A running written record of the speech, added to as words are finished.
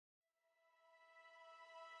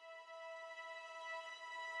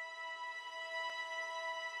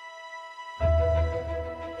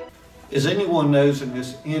As anyone knows in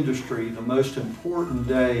this industry, the most important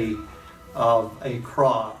day of a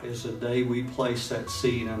crop is the day we place that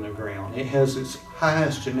seed in the ground. It has its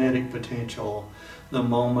highest genetic potential the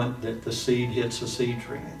moment that the seed hits the seed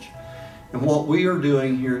trench. And what we are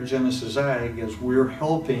doing here at Genesis Ag is we're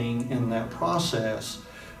helping in that process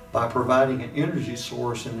by providing an energy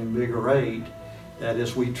source in Invigor 8 that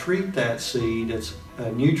as we treat that seed, it's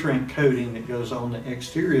a nutrient coating that goes on the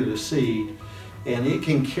exterior of the seed, and it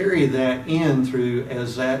can carry that in through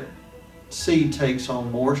as that seed takes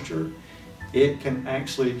on moisture. It can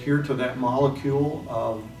actually adhere to that molecule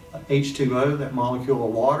of H2O, that molecule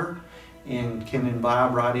of water, and can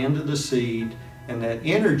imbibe right into the seed, and that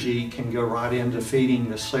energy can go right into feeding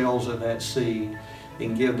the cells of that seed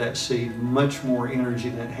and give that seed much more energy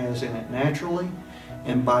than it has in it naturally.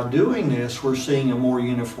 And by doing this, we're seeing a more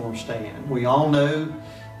uniform stand. We all know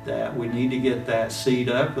that we need to get that seed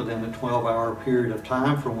up within a 12-hour period of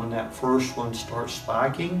time from when that first one starts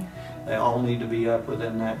spiking. They all need to be up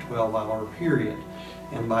within that 12-hour period.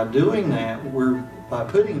 And by doing that, by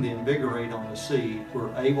putting the Invigor 8 on the seed,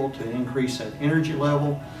 we're able to increase that energy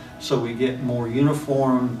level so we get more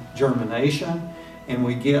uniform germination, and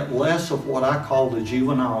we get less of what I call the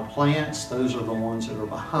juvenile plants. Those are the ones that are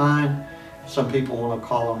behind. Some people want to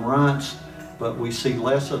call them runts, but we see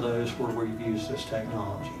less of those where we've used this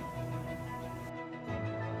technology.